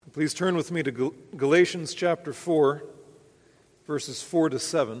Please turn with me to Galatians chapter 4, verses 4 to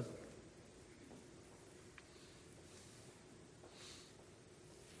 7.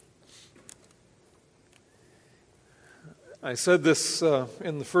 I said this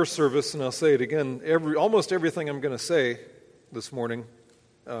in the first service, and I'll say it again. Almost everything I'm going to say this morning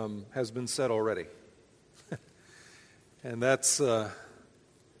has been said already. And that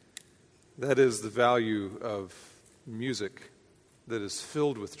is the value of music that is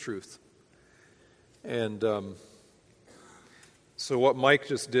filled with truth. And so what Mike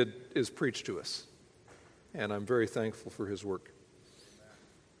just did is preach to us. And I'm very thankful for his work.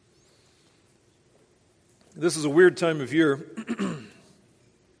 This is a weird time of year.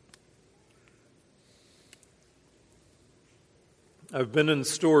 I've been in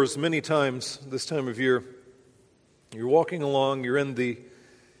stores many times this time of year. You're walking along, you're in the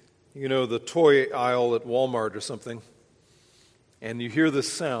toy aisle at Walmart or something, and you hear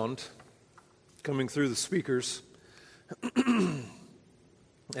this sound coming through the speakers, and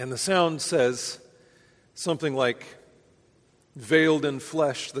the sound says something like, "Veiled in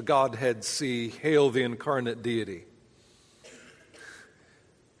flesh, the Godhead see, hail the incarnate deity."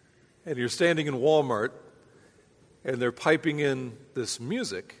 And you're standing in Walmart, and they're piping in this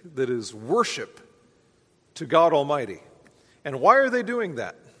music that is worship to God Almighty. And why are they doing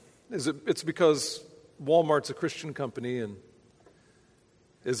that? It's because Walmart's a Christian company, and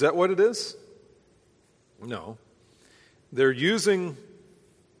is that what it is? No. They're using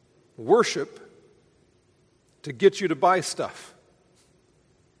worship to get you to buy stuff.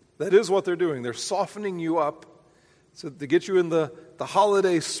 That is what they're doing. They're softening you up so to get you in the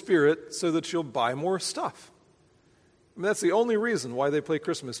holiday spirit so that you'll buy more stuff. I mean, that's the only reason why they play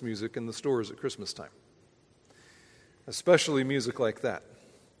Christmas music in the stores at Christmas time. Especially music like that.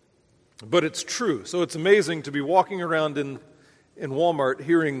 But it's true. So it's amazing to be walking around in Walmart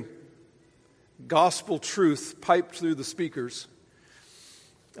hearing gospel truth piped through the speakers.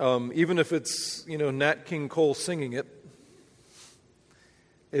 Even if it's, Nat King Cole singing it,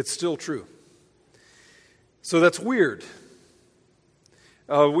 it's still true. So that's weird.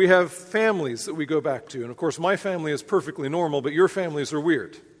 We have families that we go back to. And of course, my family is perfectly normal, but your families are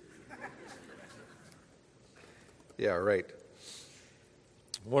weird. Yeah, right.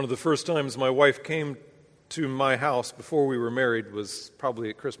 One of the first times my wife came to my house before we were married was probably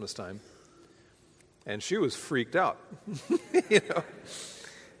at Christmas time. And she was freaked out.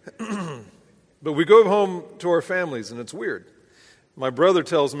 But we go home to our families, and it's weird. My brother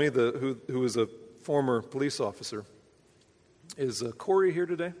tells me, who is a former police officer, is Corey here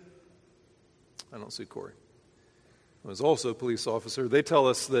today? I don't see Corey. He was also a police officer. They tell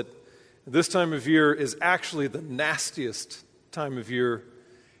us that this time of year is actually the nastiest time of year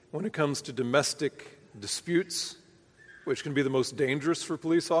when it comes to domestic disputes, which can be the most dangerous for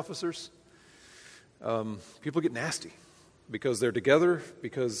police officers. People get nasty because they're together,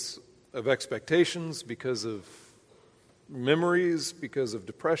 because of expectations, because of memories, because of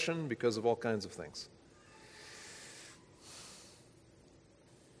depression, because of all kinds of things.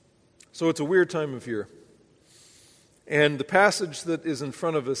 So it's a weird time of year. And the passage that is in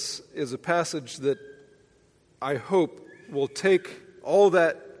front of us is a passage that I hope will take all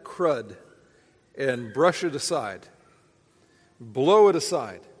that crud and brush it aside, blow it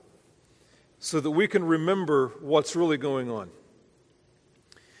aside, so that we can remember what's really going on.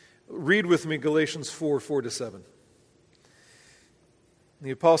 Read with me Galatians 4, 4 to 7.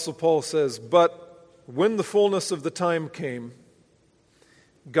 The Apostle Paul says, "But when the fullness of the time came,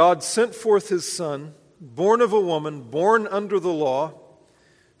 God sent forth his Son, born of a woman, born under the law,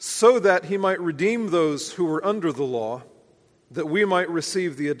 so that he might redeem those who were under the law, that we might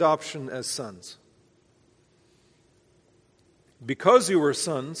receive the adoption as sons. Because you are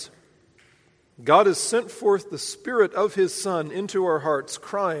sons, God has sent forth the Spirit of his Son into our hearts,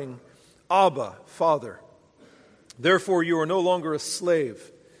 crying, 'Abba, Father.' Therefore you are no longer a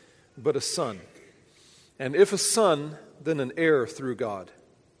slave, but a son. And if a son, then an heir through God."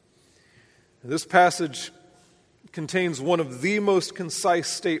 This passage contains one of the most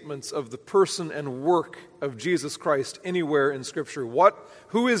concise statements of the person and work of Jesus Christ anywhere in Scripture.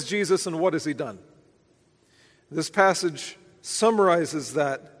 Who is Jesus and what has he done? This passage summarizes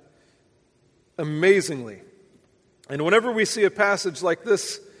that amazingly. And whenever we see a passage like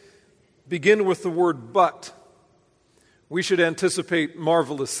this begin with the word "but," we should anticipate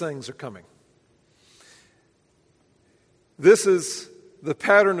marvelous things are coming. This is the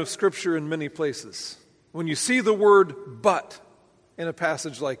pattern of Scripture in many places. When you see the word "but" in a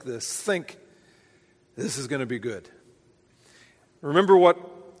passage like this, think, this is going to be good. Remember what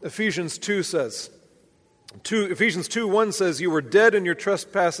Ephesians 2 says. Ephesians 2:1 says, "You were dead in your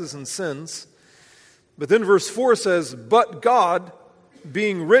trespasses and sins." But then verse 4 says, "But God,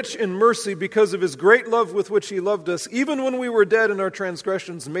 being rich in mercy because of his great love with which he loved us, even when we were dead in our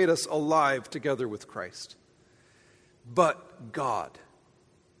transgressions, made us alive together with Christ." But God.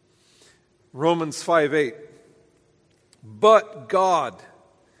 Romans 5:8. "But God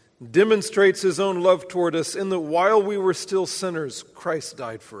demonstrates his own love toward us in that while we were still sinners, Christ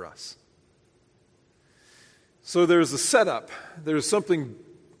died for us." So there's a setup. There's something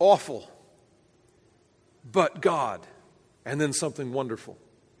awful. But God. And then something wonderful.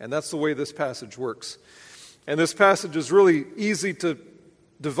 And that's the way this passage works. And this passage is really easy to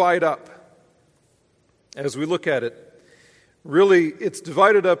divide up as we look at it. Really, it's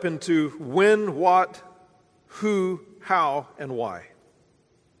divided up into when, what, who, how, and why.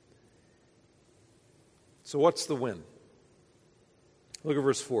 So what's the when? Look at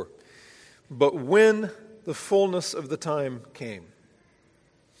verse 4. "But when the fullness of the time came."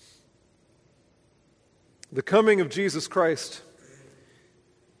 The coming of Jesus Christ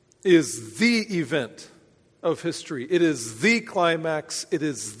is the event of history. It is the climax. It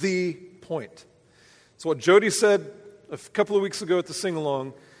is the point. It's what Jody said a couple of weeks ago at the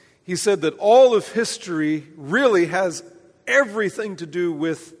sing-along. He said that all of history really has everything to do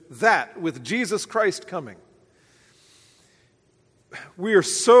with that, with Jesus Christ coming. We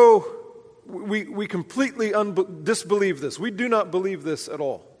completely disbelieve this. We do not believe this at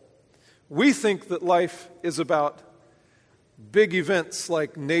all. We think that life is about big events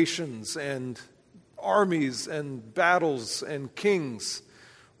like nations and armies and battles and kings.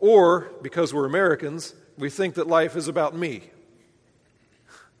 Or, because we're Americans, we think that life is about me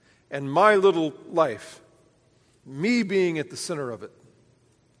and my little life, me being at the center of it.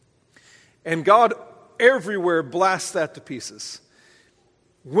 And God everywhere blasts that to pieces.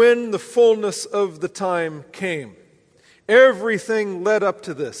 When the fullness of the time came, everything led up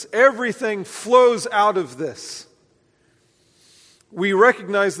to this. Everything flows out of this. We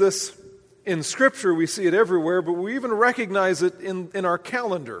recognize this in Scripture. We see it everywhere, but we even recognize it in our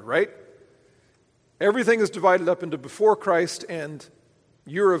calendar, right? Everything is divided up into before Christ and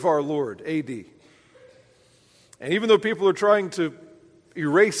year of our Lord, AD. And even though people are trying to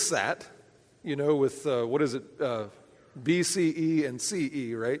erase that, with, BCE and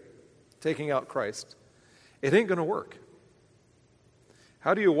CE, right? Taking out Christ. It ain't going to work.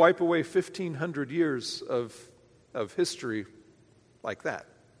 How do you wipe away 1,500 years of history like that?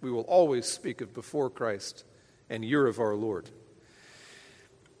 We will always speak of before Christ and year of our Lord.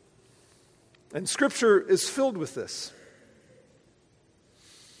 And Scripture is filled with this.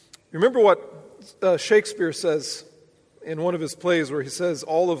 Remember what Shakespeare says in one of his plays where he says,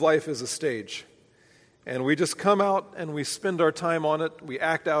 all of life is a stage. And we just come out and we spend our time on it, we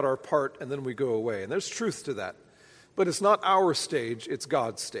act out our part, and then we go away. And there's truth to that. But it's not our stage, it's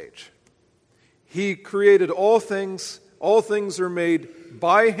God's stage. He created all things are made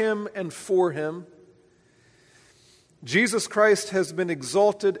by Him and for Him. Jesus Christ has been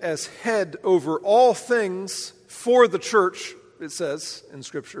exalted as head over all things for the church, it says in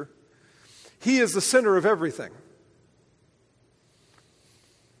Scripture. He is the center of everything.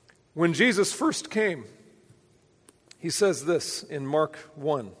 When Jesus first came, He says this in Mark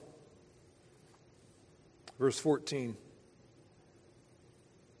 1, verse 14.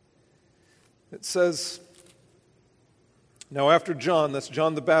 It says, "Now after John," that's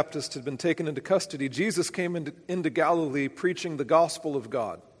John the Baptist, "had been taken into custody, Jesus came into Galilee preaching the gospel of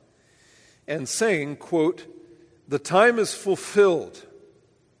God and saying," quote, "the time is fulfilled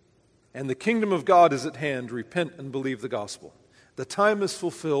and the kingdom of God is at hand. Repent and believe the gospel." The time is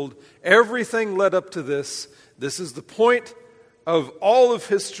fulfilled. Everything led up to this. This is the point of all of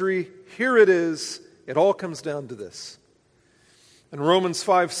history. Here it is. It all comes down to this. In Romans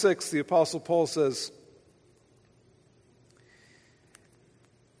 5:6, the Apostle Paul says,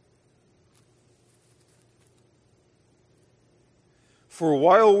 "For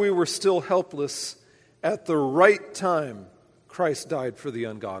while we were still helpless, at the right time, Christ died for the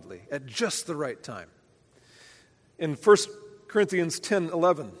ungodly." At just the right time. In 1 Corinthians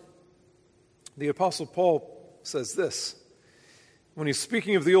 10:11, the Apostle Paul says this. When he's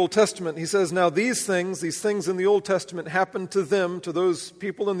speaking of the Old Testament, he says, "Now these things in the Old Testament happened to them," to those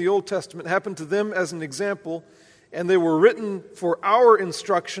people in the Old Testament, "happened to them as an example, and they were written for our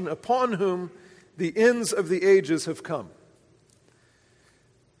instruction, upon whom the ends of the ages have come."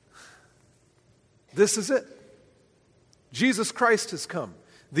 This is it. Jesus Christ has come.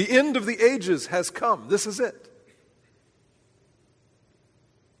 The end of the ages has come. This is it.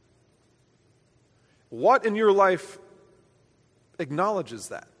 What in your life acknowledges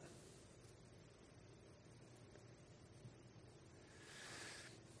that?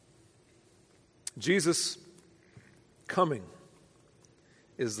 Jesus coming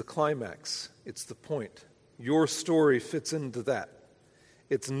is the climax. It's the point. Your story fits into that.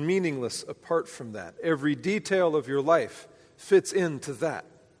 It's meaningless apart from that. Every detail of your life fits into that.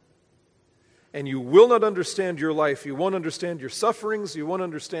 And you will not understand your life. You won't understand your sufferings. You won't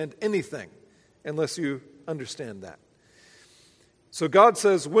understand anything unless you understand that. So God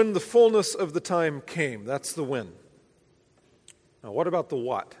says, when the fullness of the time came, that's the when. Now, what about the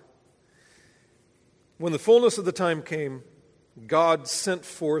what? When the fullness of the time came, God sent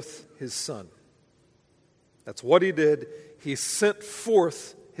forth his Son. That's what he did. He sent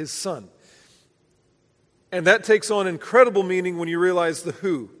forth his Son. And that takes on incredible meaning when you realize the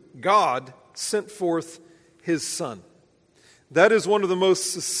who. God sent forth his Son. That is one of the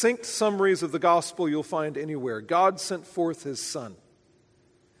most succinct summaries of the gospel you'll find anywhere. God sent forth his Son.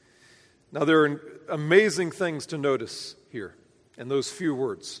 Now, there are amazing things to notice here in those few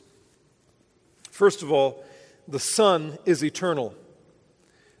words. First of all, the Son is eternal.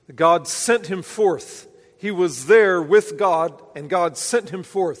 God sent him forth. He was there with God, and God sent him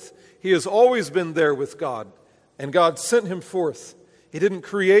forth. He has always been there with God, and God sent him forth. He didn't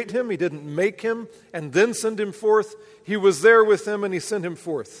create him, he didn't make him, and then send him forth. He was there with him, and he sent him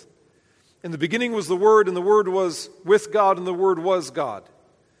forth. In the beginning was the Word, and the Word was with God, and the Word was God.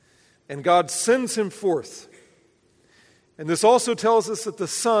 And God sends him forth. And this also tells us that the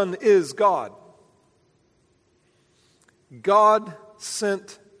Son is God. God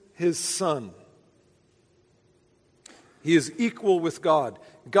sent his Son. He is equal with God.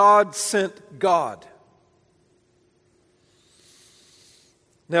 God sent God.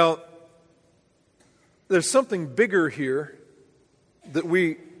 Now, there's something bigger here that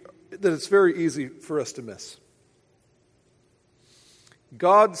it's very easy for us to miss.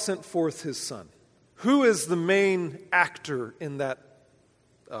 God sent forth his Son. Who is the main actor in that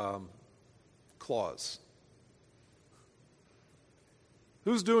clause?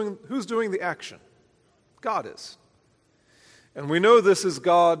 Who's doing the action? God is. And we know this is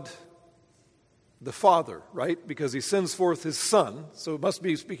God the Father, right? Because he sends forth his Son, so it must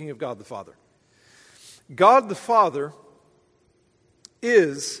be speaking of God the Father. God the Father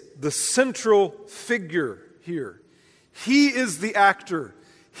is the central figure here. He is the actor.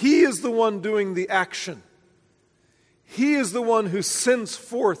 He is the one doing the action. He is the one who sends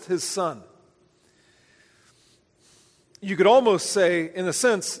forth his Son. You could almost say, in a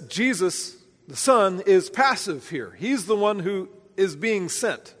sense, Jesus, the Son, is passive here. He's the one who is being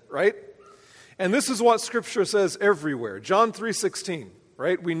sent, right? And this is what Scripture says everywhere. John 3:16,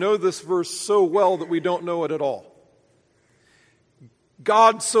 right? We know this verse so well that we don't know it at all.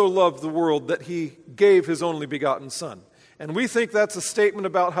 God so loved the world that he gave his only begotten Son. And we think that's a statement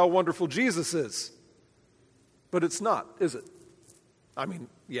about how wonderful Jesus is. But it's not, is it? I mean,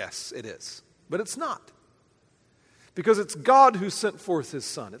 yes, it is. But it's not. Because it's God who sent forth his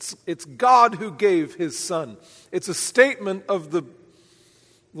Son. It's God who gave his Son. It's a statement of the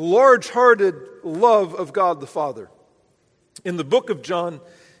large-hearted love of God the Father. In the book of John,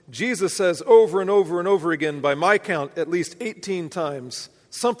 Jesus says over and over and over again, by my count, at least 18 times,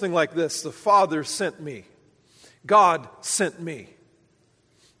 something like this: the Father sent me. God sent me.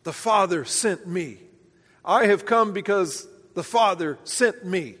 The Father sent me. I have come because the Father sent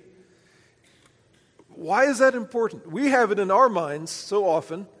me. Why is that important? We have it in our minds so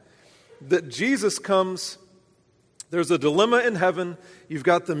often that Jesus comes, there's a dilemma in heaven. You've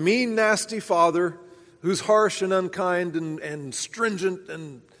got the mean, nasty Father who's harsh and unkind and stringent,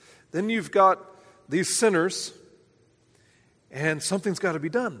 and then you've got these sinners, and something's got to be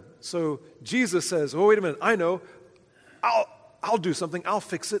done. So Jesus says, oh, wait a minute, I know. I'll do something. I'll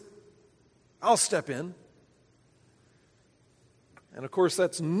fix it. I'll step in. And of course,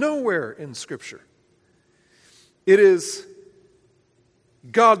 that's nowhere in Scripture. It is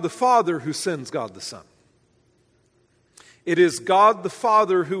God the Father who sends God the Son. It is God the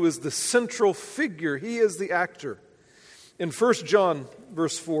Father who is the central figure. He is the actor. In 1 John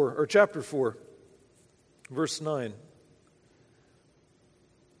chapter 4, verse 9,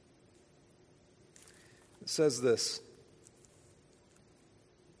 it says this: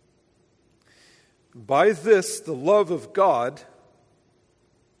 by this the love of God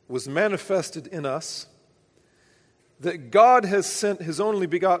was manifested in us, that God has sent his only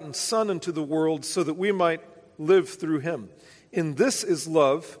begotten Son into the world so that we might live through him. In this is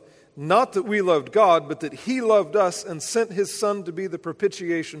love, not that we loved God, but that he loved us and sent his Son to be the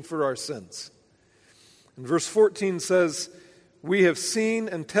propitiation for our sins. And verse 14 says, we have seen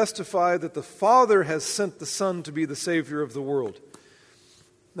and testify that the Father has sent the Son to be the Savior of the world.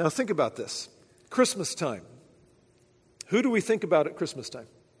 Now think about this. Christmas time. Who do we think about at Christmas time?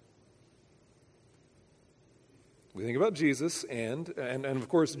 We think about Jesus and of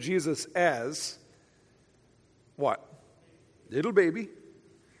course, Jesus as what? Little baby.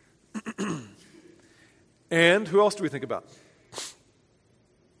 And who else do we think about?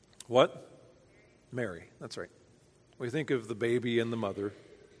 What? Mary. That's right. We think of the baby and the mother.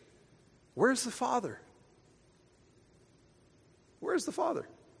 Where's the father? Where's the father?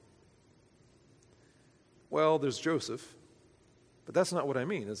 Well, there's Joseph, but that's not what I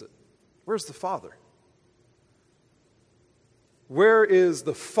mean, is it? Where's the father? Where is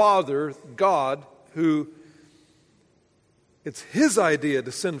the Father, God, who it's His idea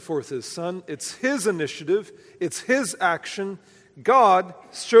to send forth His Son. It's His initiative. It's His action. God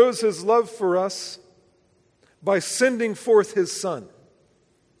shows His love for us by sending forth His Son.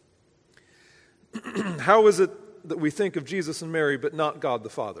 How is it that we think of Jesus and Mary but not God the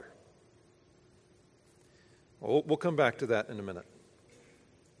Father? Well, we'll come back to that in a minute.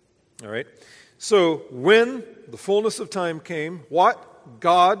 All right? So, when the fullness of time came, what?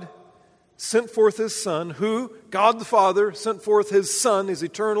 God sent forth His Son, who, God the Father, sent forth His Son, His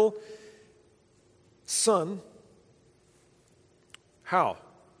eternal Son. How?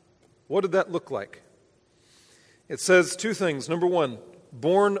 What did that look like? It says two things. Number one,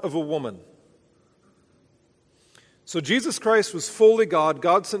 born of a woman. So Jesus Christ was fully God.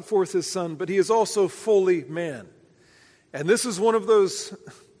 God sent forth His Son, but He is also fully man. And this is one of those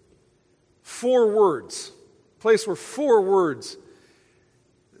 4 words, place where 4 words,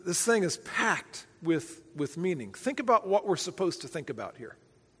 this thing is packed with meaning. Think about what we're supposed to think about here.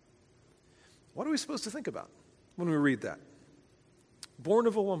 What are we supposed to think about when we read that? Born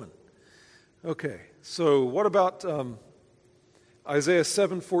of a woman. Okay, so what about Isaiah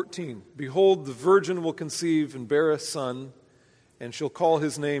 7:14? Behold, the virgin will conceive and bear a son, and she'll call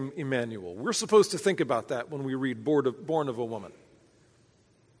his name Emmanuel. We're supposed to think about that when we read born of a woman.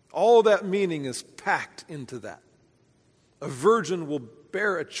 All that meaning is packed into that. A virgin will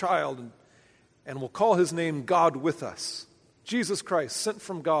bear a child and will call his name God with us. Jesus Christ, sent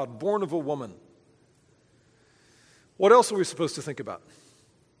from God, born of a woman. What else are we supposed to think about?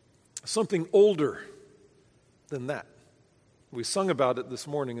 Something older than that. We sung about it this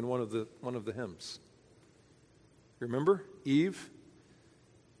morning in one of the hymns. Remember? Eve,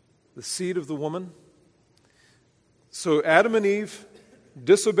 the seed of the woman. So Adam and Eve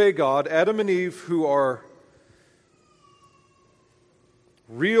disobey God. Adam and Eve, who are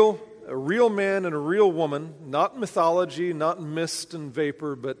a real man and a real woman, not mythology, not mist and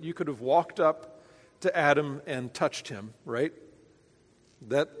vapor, but you could have walked up to Adam and touched him, right?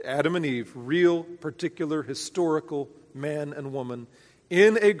 That Adam and Eve, real, particular, historical man and woman,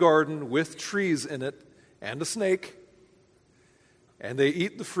 in a garden with trees in it and a snake, and they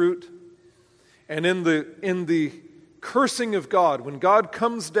eat the fruit. And in the cursing of God, when God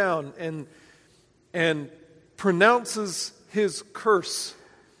comes down and pronounces His curse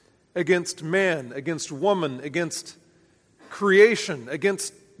against man, against woman, against creation,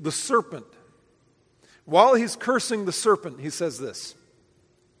 against the serpent, while He's cursing the serpent, He says this.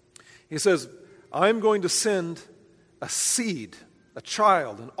 He says, I'm going to send a seed, a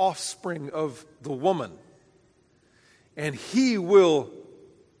child, an offspring of the woman, and he will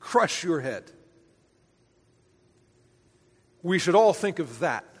crush your head. We should all think of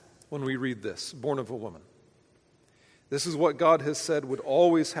that when we read this, born of a woman. This is what God has said would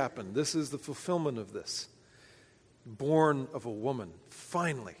always happen. This is the fulfillment of this. Born of a woman.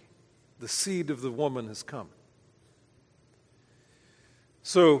 Finally, the seed of the woman has come.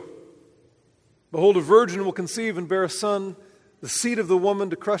 So, behold, a virgin will conceive and bear a son, the seed of the woman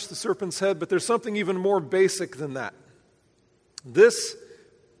to crush the serpent's head. But there's something even more basic than that. This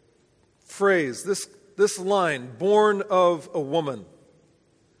phrase, this line, born of a woman,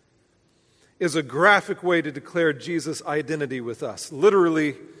 is a graphic way to declare Jesus' identity with us.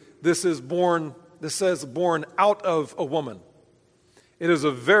 Literally, this says born out of a woman. It is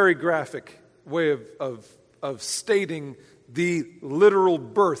a very graphic way of stating the literal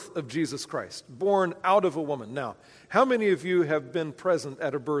birth of Jesus Christ, born out of a woman. Now, how many of you have been present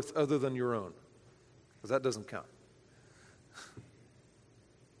at a birth other than your own? Because that doesn't count.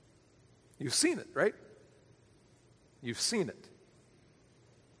 You've seen it, right? You've seen it.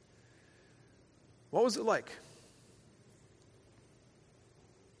 What was it like?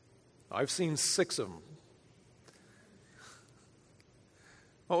 I've seen 6 of them.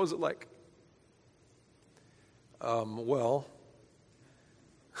 What was it like? Well,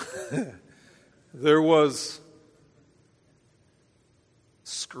 there was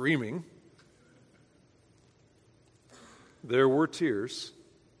screaming. There were tears.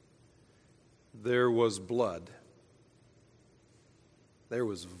 There was blood. There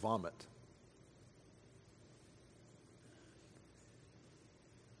was vomit.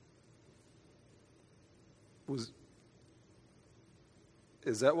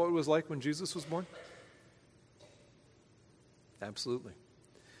 Is that what it was like when Jesus was born? Absolutely.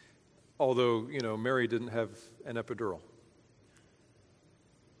 Although, Mary didn't have an epidural.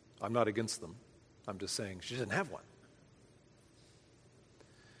 I'm not against them. I'm just saying she didn't have one.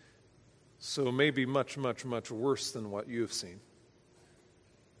 So maybe much, much, much worse than what you have seen.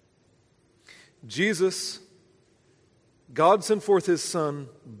 Jesus, God sent forth his Son,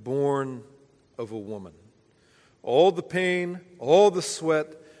 born of a woman. All the pain, all the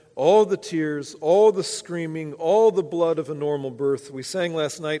sweat, all the tears, all the screaming, all the blood of a normal birth. We sang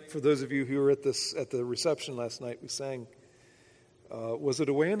last night, for those of you who were at the reception last night, we sang, was it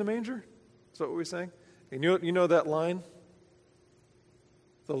Away in the Manger? Is that what we sang? And you know that line?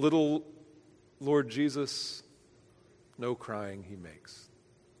 The little Lord Jesus, no crying he makes.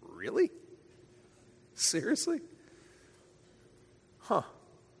 Really? Seriously? Huh.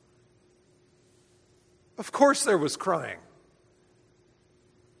 Of course there was crying.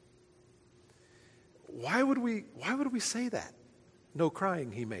 Why would we say that? No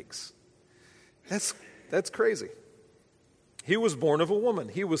crying he makes. That's crazy. He was born of a woman.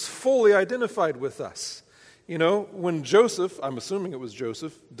 He was fully identified with us. When Joseph, I'm assuming it was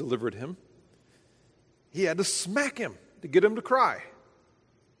Joseph, delivered him, he had to smack him to get him to cry.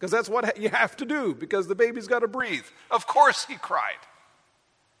 Because that's what you have to do, because the baby's got to breathe. Of course he cried.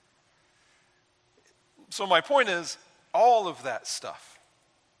 So my point is, all of that stuff,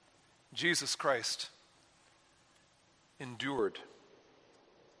 Jesus Christ endured.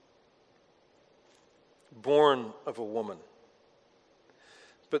 Born of a woman.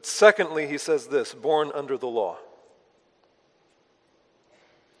 But secondly, he says this, born under the law.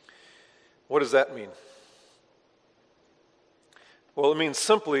 What does that mean? Well, it means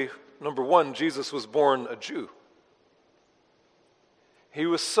simply, number one, Jesus was born a Jew. He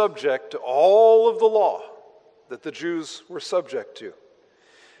was subject to all of the law that the Jews were subject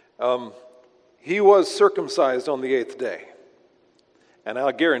to. He was circumcised on the 8th day. And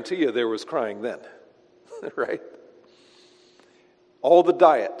I'll guarantee you there was crying then, right? All the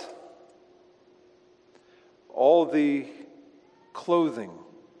diet, all the clothing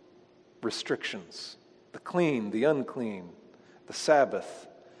restrictions, the clean, the unclean, the Sabbath,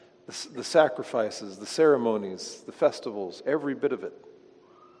 the sacrifices, the ceremonies, the festivals, every bit of it.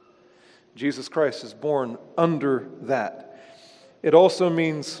 Jesus Christ is born under that. It also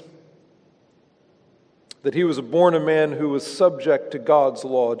means that he was born a man who was subject to God's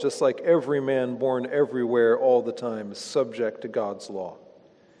law, just like every man born everywhere all the time is subject to God's law.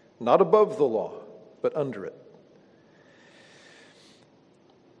 Not above the law, but under it.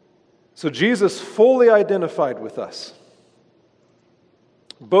 So Jesus fully identified with us,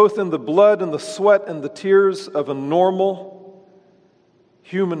 both in the blood and the sweat and the tears of a normal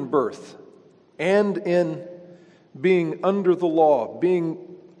human birth, and in being under the law, being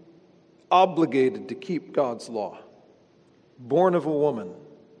obligated to keep God's law. Born of a woman,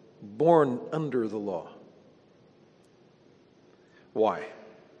 born under the law. Why?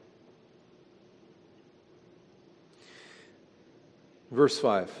 Verse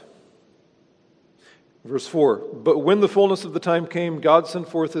 5. Verse 4, but when the fullness of the time came, God sent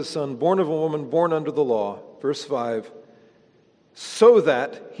forth his Son, born of a woman, born under the law. Verse 5, so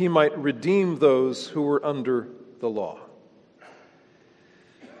that he might redeem those who were under the law.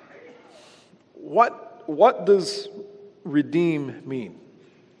 What does redeem mean?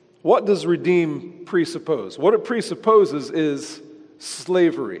 What does redeem presuppose? What it presupposes is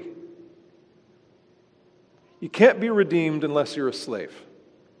slavery. You can't be redeemed unless you're a slave.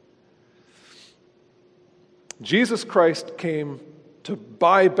 Jesus Christ came to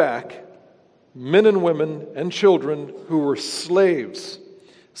buy back men and women and children who were slaves.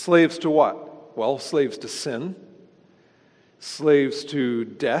 Slaves to what? Well, slaves to sin, slaves to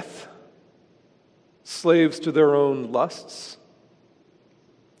death, slaves to their own lusts,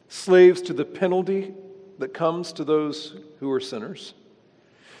 slaves to the penalty that comes to those who are sinners.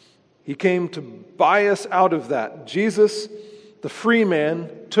 He came to buy us out of that. Jesus, the free man,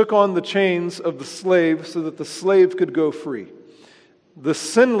 took on the chains of the slave so that the slave could go free. The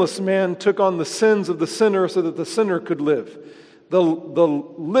sinless man took on the sins of the sinner so that the sinner could live. The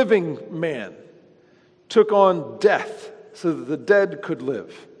living man took on death so that the dead could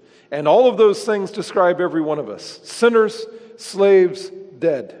live. And all of those things describe every one of us. Sinners, slaves,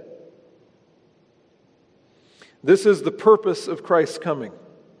 dead. This is the purpose of Christ's coming.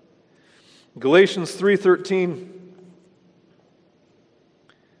 Galatians 3:13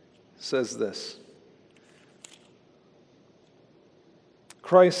 says this.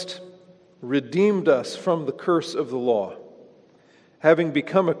 Christ redeemed us from the curse of the law, having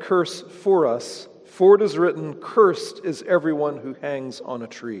become a curse for us, For it is written, cursed is everyone who hangs on a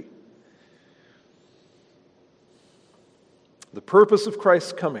tree. The purpose of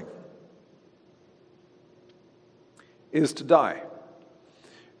Christ's coming is to die.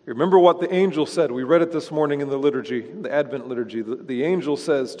 Remember what the angel said. We read it this morning in the liturgy, the Advent liturgy. The angel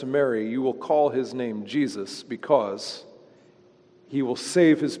says to Mary, you will call his name Jesus because he will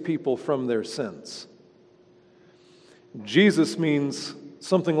save his people from their sins. Jesus means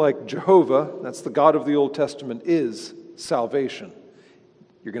something like Jehovah, that's the God of the Old Testament, is salvation.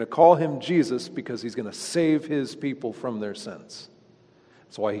 You're going to call him Jesus because he's going to save his people from their sins.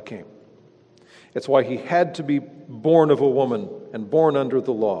 That's why he came. It's why he had to be born of a woman and born under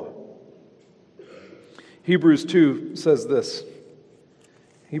the law. Hebrews 2 says this.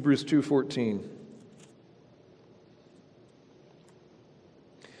 Hebrews 2:14.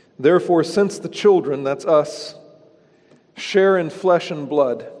 Therefore, since the children, that's us, share in flesh and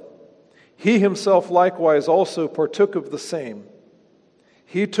blood, he himself likewise also partook of the same.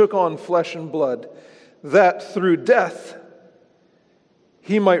 He took on flesh and blood, that through death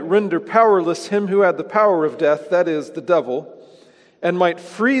he might render powerless him who had the power of death, that is, the devil, and might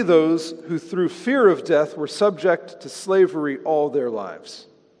free those who through fear of death were subject to slavery all their lives.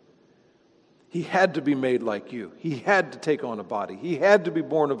 He had to be made like you. He had to take on a body. He had to be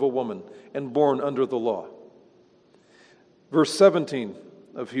born of a woman and born under the law. Verse 17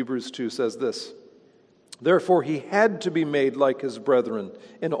 of Hebrews 2 says this, therefore he had to be made like his brethren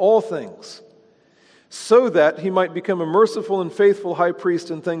in all things, so that he might become a merciful and faithful high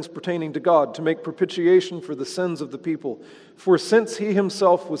priest in things pertaining to God, to make propitiation for the sins of the people. For since he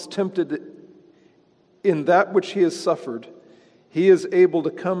himself was tempted in that which he has suffered, he is able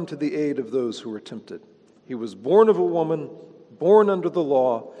to come to the aid of those who are tempted. He was born of a woman, born under the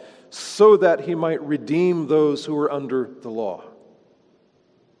law, so that he might redeem those who are under the law.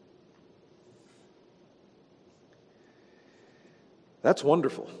 That's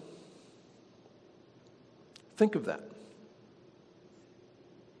wonderful. Think of that.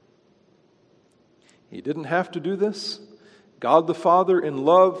 He didn't have to do this. God the Father, in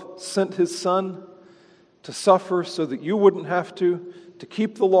love, sent his Son to suffer so that you wouldn't have to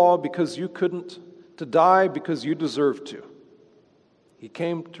keep the law because you couldn't, to die because you deserved to. He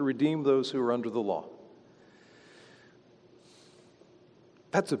came to redeem those who are under the law.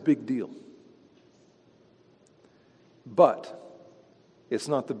 That's a big deal. But it's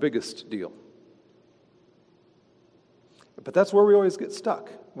not the biggest deal. But that's where we always get stuck.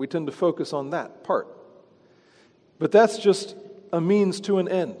 We tend to focus on that part. But that's just a means to an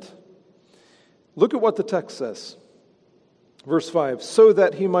end. Look at what the text says. Verse 5, so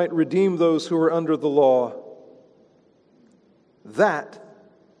that he might redeem those who are under the law, that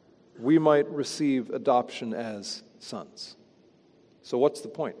we might receive adoption as sons. So what's the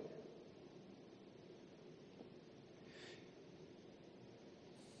point?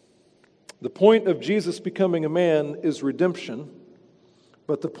 The point of Jesus becoming a man is redemption,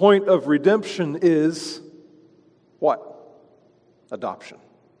 but the point of redemption is what? Adoption.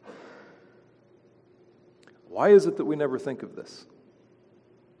 Why is it that we never think of this?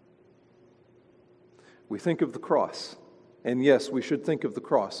 We think of the cross. And yes, we should think of the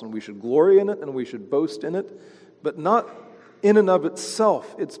cross, and we should glory in it, and we should boast in it, but not in and of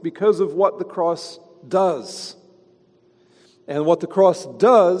itself. It's because of what the cross does. And what the cross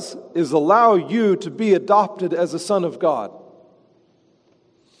does is allow you to be adopted as a son of God,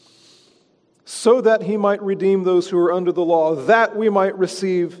 so that he might redeem those who are under the law, that we might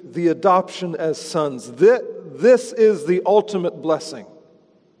receive the adoption as sons. This is the ultimate blessing.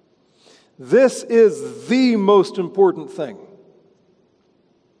 This is the most important thing.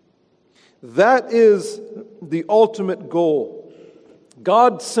 That is the ultimate goal.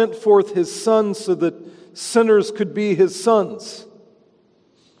 God sent forth his Son so that sinners could be his sons,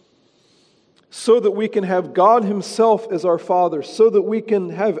 so that we can have God himself as our Father, so that we can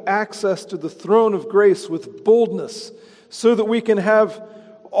have access to the throne of grace with boldness, so that we can have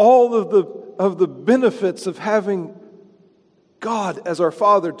all of the benefits of having God as our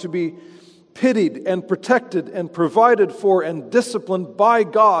Father, to be pitied and protected and provided for and disciplined by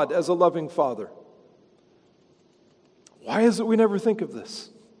God as a loving Father. Why is it we never think of this?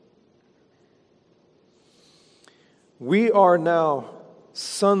 We are now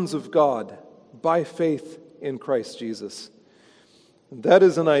sons of God by faith in Christ Jesus. That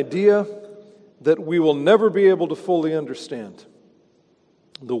is an idea that we will never be able to fully understand.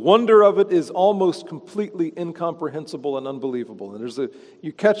 The wonder of it is almost completely incomprehensible and unbelievable. And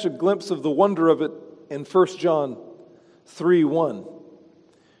you catch a glimpse of the wonder of it in 1 John 3:1,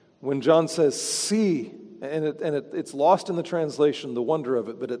 when John says, "See," and it's lost in the translation, the wonder of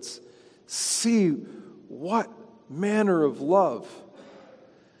it, but it's see what manner of love,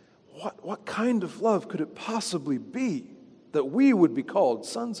 what kind of love could it possibly be that we would be called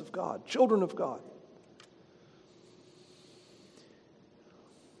sons of God, children of God.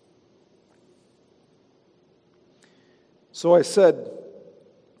 So I said,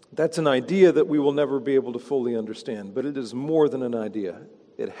 that's an idea that we will never be able to fully understand, but it is more than an idea.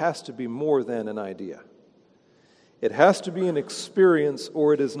 It has to be more than an idea. It has to be an experience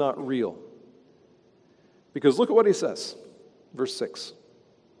or it is not real. Because look at what he says, verse 6.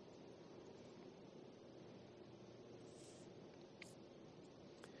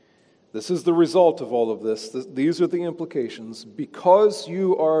 This is the result of all of this. These are the implications. Because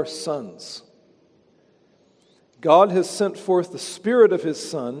you are sons, God has sent forth the Spirit of His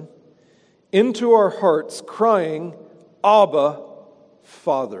Son into our hearts, crying, Abba,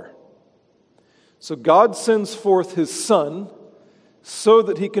 Father. So God sends forth His Son so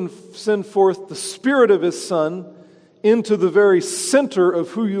that He can send forth the Spirit of His Son into the very center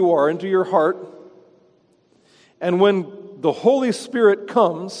of who you are, into your heart. And when the Holy Spirit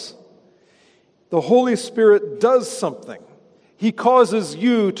comes, the Holy Spirit does something. He causes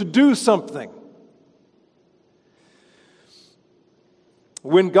you to do something.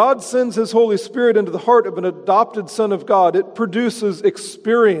 When God sends His Holy Spirit into the heart of an adopted son of God, it produces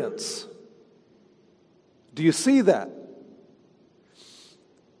experience. Do you see that?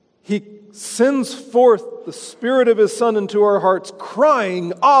 He sends forth the Spirit of His Son into our hearts,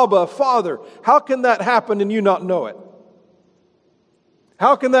 crying, Abba, Father. How can that happen and you not know it?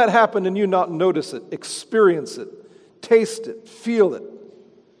 How can that happen and you not notice it, experience it, taste it, feel it?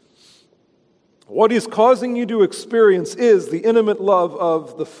 What He's causing you to experience is the intimate love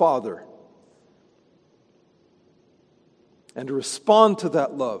of the Father. And to respond to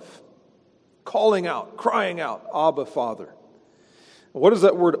that love, calling out, crying out, Abba, Father. What does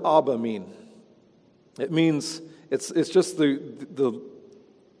that word Abba mean? It means, it's just the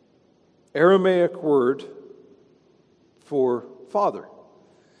Aramaic word for father.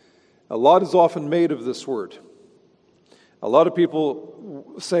 A lot is often made of this word. A lot of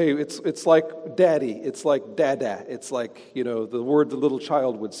people say it's like daddy, it's like dada, it's like, the word the little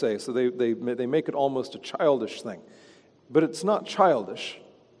child would say. So they make it almost a childish thing. But it's not childish.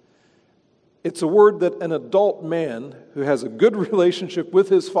 It's a word that an adult man who has a good relationship with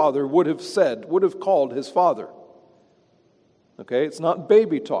his father would have called his father. Okay, it's not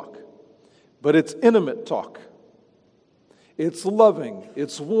baby talk, but it's intimate talk. It's loving,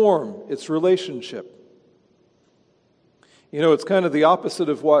 it's warm, it's relationship. It's kind of the opposite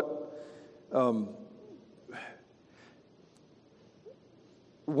of what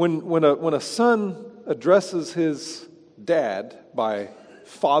when a son addresses his dad by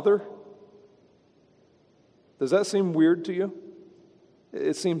father. Does that seem weird to you?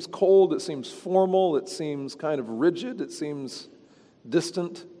 It seems cold, it seems formal, it seems kind of rigid, it seems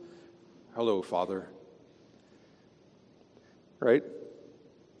distant. Hello, Father. Right?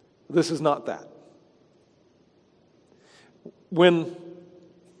 This is not that. When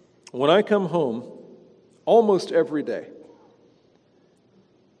I come home, almost every day,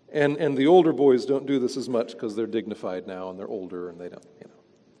 and the older boys don't do this as much because they're dignified now and they're older and they don't,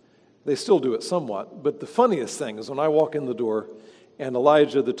 They still do it somewhat, but the funniest thing is when I walk in the door and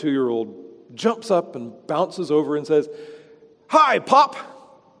Elijah, the 2-year-old, jumps up and bounces over and says, "Hi, Pop!"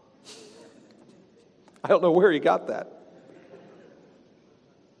 I don't know where he got that.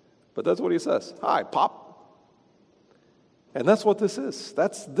 But that's what he says. "Hi, Pop." And that's what this is.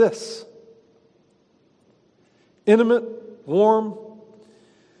 That's this. Intimate, warm,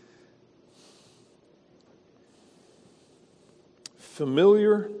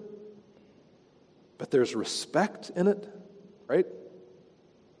 familiar, but there's respect in it, right?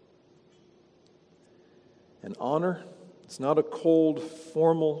 And honor. It's not a cold,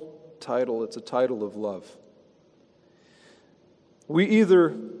 formal title. It's a title of love. We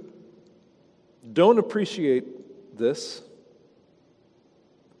either don't appreciate this,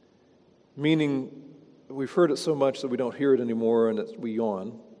 meaning we've heard it so much that we don't hear it anymore and we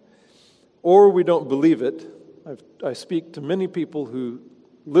yawn, or we don't believe it. I speak to many people who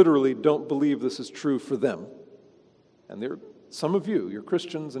literally don't believe this is true for them. And some of you're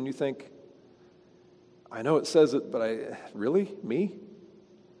Christians and you think, I know it says it, but really? Me?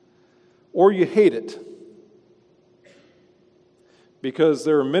 Or you hate it. Because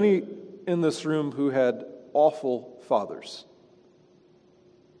there are many in this room who had awful fathers.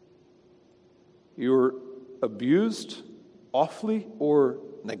 You were abused awfully or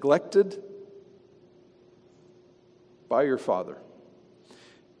neglected by your father.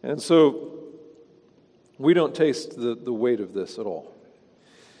 And so we don't taste the weight of this at all.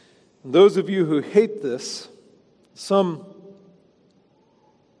 Those of you who hate this, some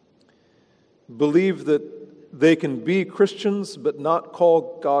believe that they can be Christians but not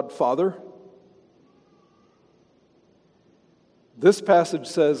call God Father. This passage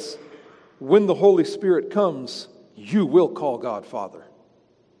says, when the Holy Spirit comes, you will call God Father.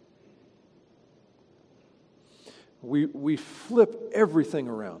 We flip everything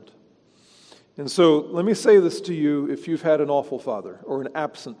around. And so let me say this to you if you've had an awful father or an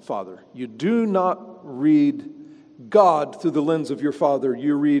absent father. You do not read God through the lens of your father.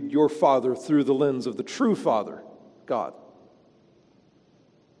 You read your father through the lens of the true Father, God.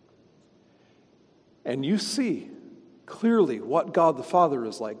 And you see clearly what God the Father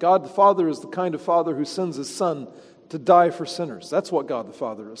is like. God the Father is the kind of Father who sends His Son to die for sinners. That's what God the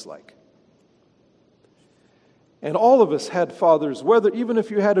Father is like. And all of us had fathers, even if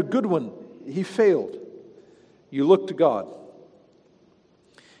you had a good one, he failed. You look to God.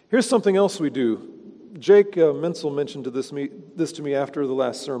 Here's something else we do. Jake Menzel mentioned this to me after the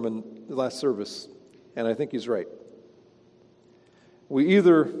last service, and I think he's right. We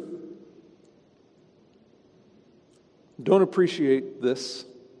either don't appreciate this,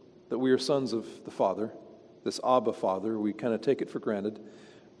 that we are sons of the Father, this Abba Father. We kind of take it for granted.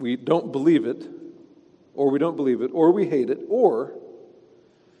 We don't believe it, or we hate it, or,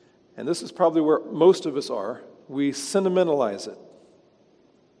 and this is probably where most of us are, we sentimentalize it.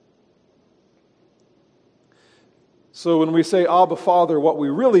 So when we say Abba Father, what we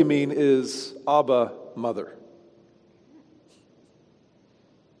really mean is Abba Mother.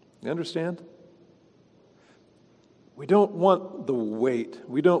 You understand? We don't want the weight.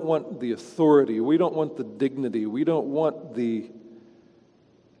 We don't want the authority. We don't want the dignity. We don't want the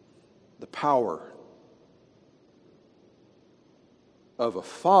power of a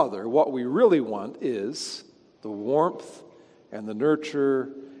father. What we really want is the warmth and the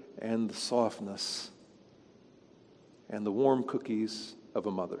nurture and the softness and the warm cookies of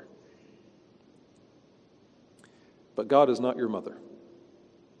a mother. But God is not your mother.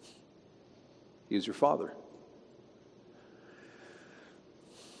 He is your Father.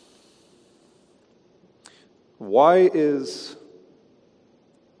 Why is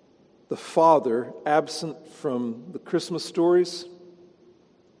the Father absent from the Christmas stories?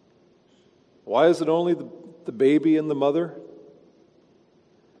 Why is it only the baby and the mother?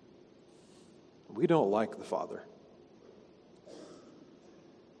 We don't like the Father.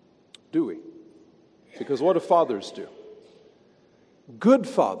 Do we? Because what do fathers do? Good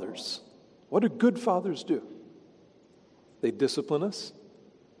fathers. What do good fathers do? They discipline us.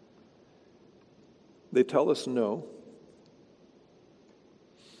 They tell us no.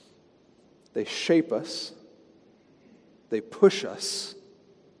 They shape us. They push us.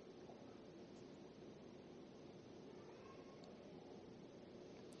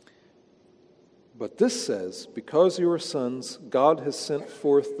 But this says, because you are sons, God has sent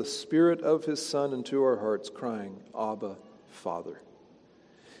forth the Spirit of His Son into our hearts, crying, Abba, Father.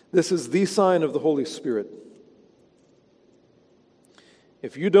 This is the sign of the Holy Spirit.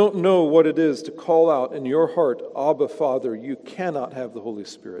 If you don't know what it is to call out in your heart, Abba, Father, you cannot have the Holy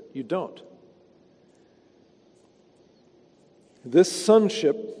Spirit. You don't. This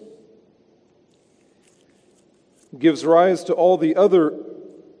sonship gives rise to all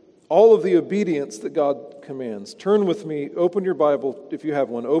of the obedience that God commands. Turn with me, open your Bible, if you have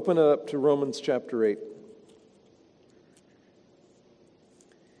one, open it up to Romans chapter 8.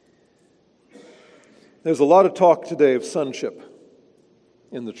 There's a lot of talk today of sonship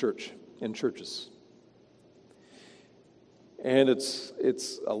in the church, in churches. And it's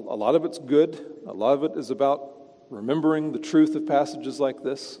a lot of it's good. A lot of it is about remembering the truth of passages like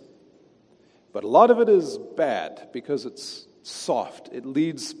this. But a lot of it is bad because it's soft. It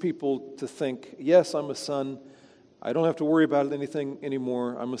leads people to think, yes, I'm a son. I don't have to worry about anything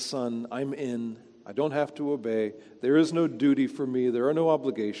anymore. I'm a son. I'm in. I don't have to obey. There is no duty for me. There are no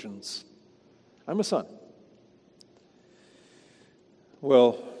obligations. I'm a son.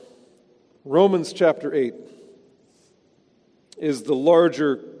 Well, Romans chapter 8 is the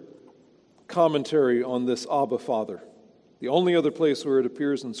larger commentary on this Abba Father, the only other place where it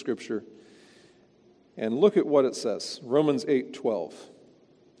appears in Scripture. And look at what it says, Romans 8:12.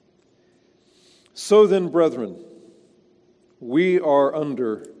 So then, brethren, we are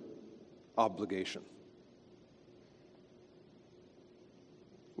under obligation.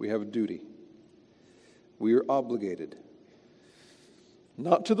 We have a duty. We are obligated.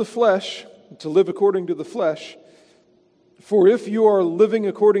 Not to the flesh, to live according to the flesh. For if you are living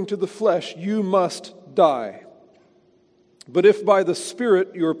according to the flesh, you must die. But if by the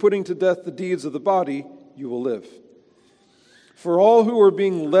Spirit you are putting to death the deeds of the body, you will live. For all who are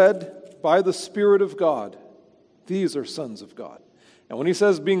being led by the Spirit of God, these are sons of God. And when he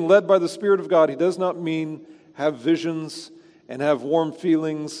says being led by the Spirit of God, he does not mean have visions and have warm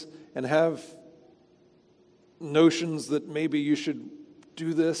feelings and have notions that maybe you should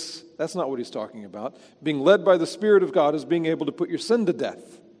do this. That's not what he's talking about. Being led by the Spirit of God is being able to put your sin to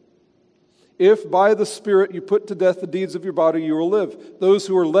death. If by the Spirit you put to death the deeds of your body, you will live. Those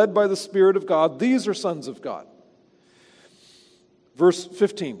who are led by the Spirit of God, these are sons of God. Verse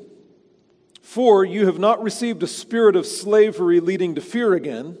 15. For you have not received a spirit of slavery leading to fear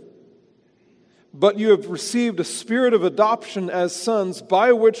again, but you have received a spirit of adoption as sons,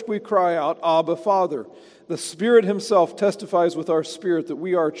 by which we cry out, Abba, Father. The Spirit himself testifies with our spirit that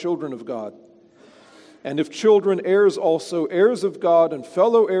we are children of God. And if children, heirs also, heirs of God and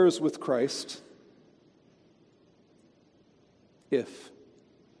fellow heirs with Christ, if.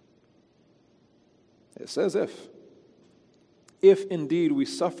 It says if indeed we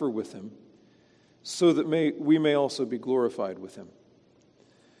suffer with him, so that we may also be glorified with him.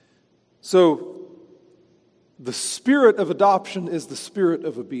 So, the spirit of adoption is the spirit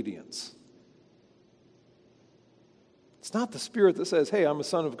of obedience. It's not the spirit that says, hey, I'm a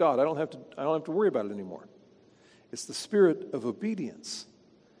son of God. I don't have to worry about it anymore. It's the spirit of obedience.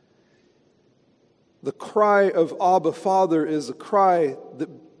 The cry of Abba, Father is a cry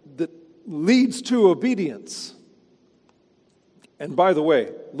that leads to obedience. And by the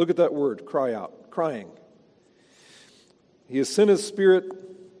way, look at that word, cry out, crying. He has sent his Spirit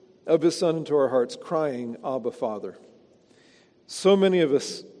of his Son into our hearts, crying, Abba, Father. So many of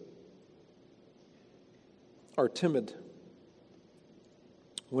us are timid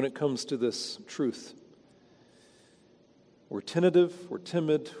when it comes to this truth. We're tentative, we're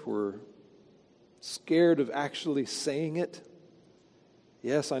timid, we're scared of actually saying it.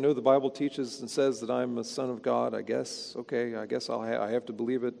 Yes, I know the Bible teaches and says that I'm a son of God, I guess. Okay, I guess I have to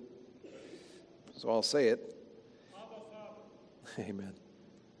believe it, so I'll say it. Amen.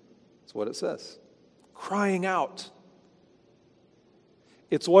 That's what it says. Crying out.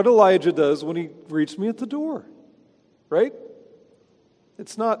 It's what Elijah does when he greets me at the door, right?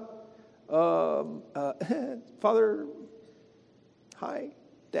 It's not, Father, hi,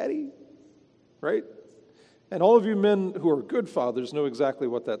 Daddy, right? And all of you men who are good fathers know exactly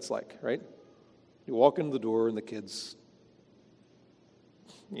what that's like, right? You walk in the door and the kids,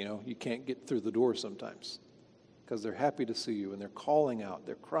 you can't get through the door sometimes because they're happy to see you and they're calling out,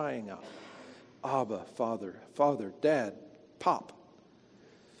 they're crying out, Abba, Father, Father, Dad, Pop.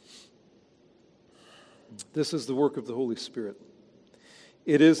 This is the work of the Holy Spirit.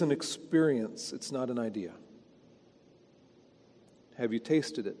 It is an experience. It's not an idea. Have you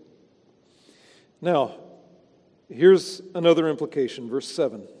tasted it? Now, here's another implication. Verse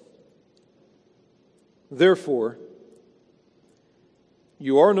 7. Therefore,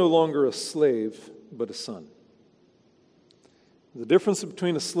 you are no longer a slave, but a son. The difference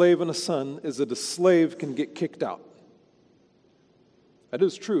between a slave and a son is that a slave can get kicked out. That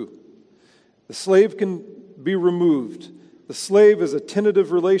is true. The slave can be removed. The slave is a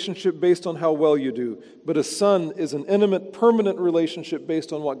tentative relationship based on how well you do, but a son is an intimate, permanent relationship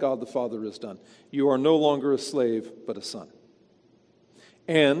based on what God the Father has done. You are no longer a slave, but a son.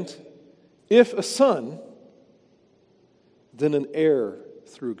 And if a son, then an heir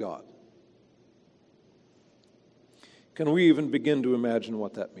through God. Can we even begin to imagine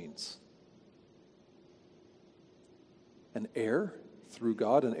what that means? An heir through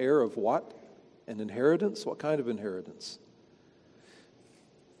God? An heir of what? An inheritance? What kind of inheritance?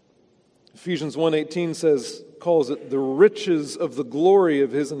 Ephesians 1:18 calls it the riches of the glory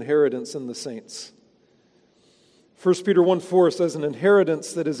of his inheritance in the saints. 1 Peter 1:4 says an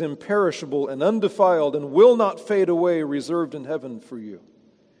inheritance that is imperishable and undefiled and will not fade away, reserved in heaven for you.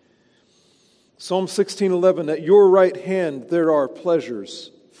 Psalm 16:11, at your right hand there are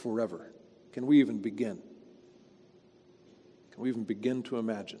pleasures forever. Can we even begin? Can we even begin to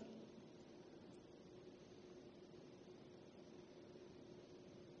imagine?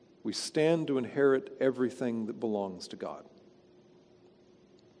 We stand to inherit everything that belongs to God.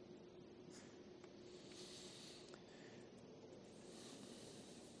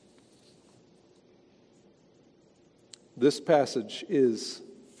 This passage is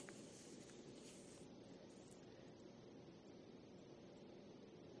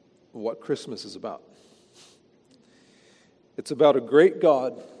what Christmas is about. It's about a great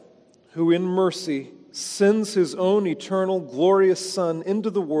God who in mercy sends his own eternal, glorious Son into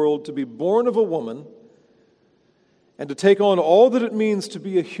the world to be born of a woman and to take on all that it means to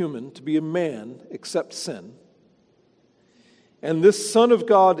be a human, to be a man, except sin. And this Son of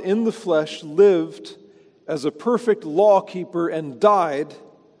God in the flesh lived as a perfect law keeper and died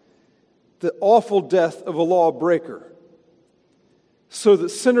the awful death of a lawbreaker, so that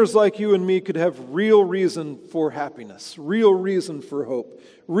sinners like you and me could have real reason for happiness, real reason for hope,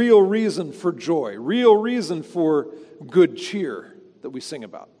 real reason for joy, real reason for good cheer that we sing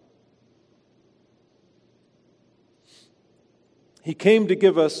about. He came to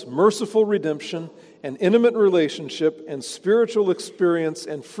give us merciful redemption, an intimate relationship, and spiritual experience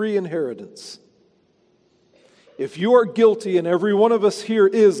and free inheritance. If you are guilty, and every one of us here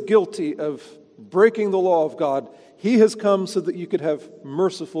is guilty of breaking the law of God, He has come so that you could have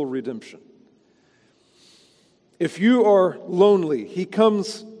merciful redemption. If you are lonely, He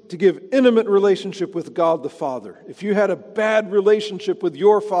comes to give intimate relationship with God the Father. If you had a bad relationship with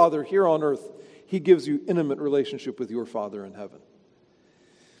your Father here on earth, He gives you intimate relationship with your Father in heaven.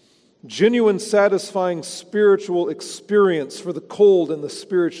 Genuine, satisfying spiritual experience for the cold and the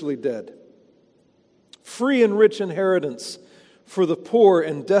spiritually dead. Free and rich inheritance for the poor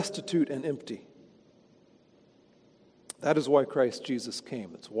and destitute and empty. That is why Christ Jesus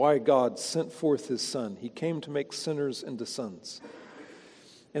came. It's why God sent forth His Son. He came to make sinners into sons.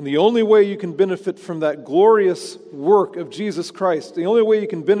 And the only way you can benefit from that glorious work of Jesus Christ, the only way you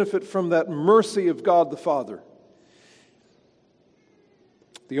can benefit from that mercy of God the Father,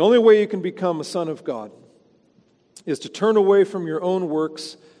 the only way you can become a son of God is to turn away from your own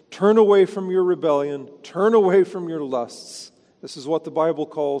works, turn away from your rebellion, turn away from your lusts. This is what the Bible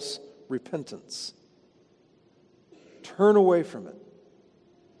calls repentance. Turn away from it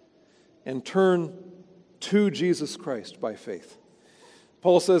and turn to Jesus Christ by faith.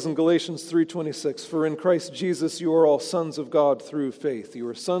 Paul says in Galatians 3:26, "For in Christ Jesus you are all sons of God through faith." You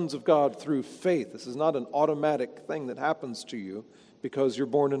are sons of God through faith. This is not an automatic thing that happens to you because you're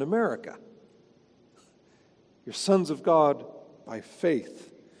born in America. You're sons of God by faith.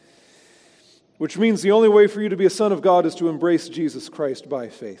 Which means the only way for you to be a son of God is to embrace Jesus Christ by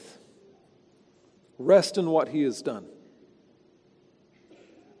faith. Rest in what He has done.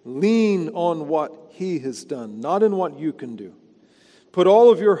 Lean on what He has done, not in what you can do. Put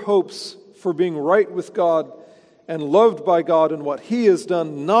all of your hopes for being right with God and loved by God in what He has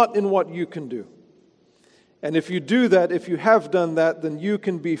done, not in what you can do. And if you do that, if you have done that, then you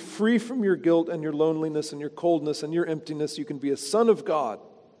can be free from your guilt and your loneliness and your coldness and your emptiness. You can be a son of God.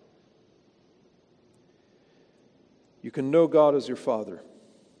 You can know God as your Father.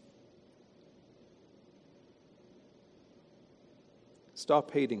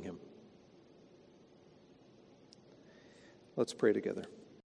 Stop hating Him. Let's pray together.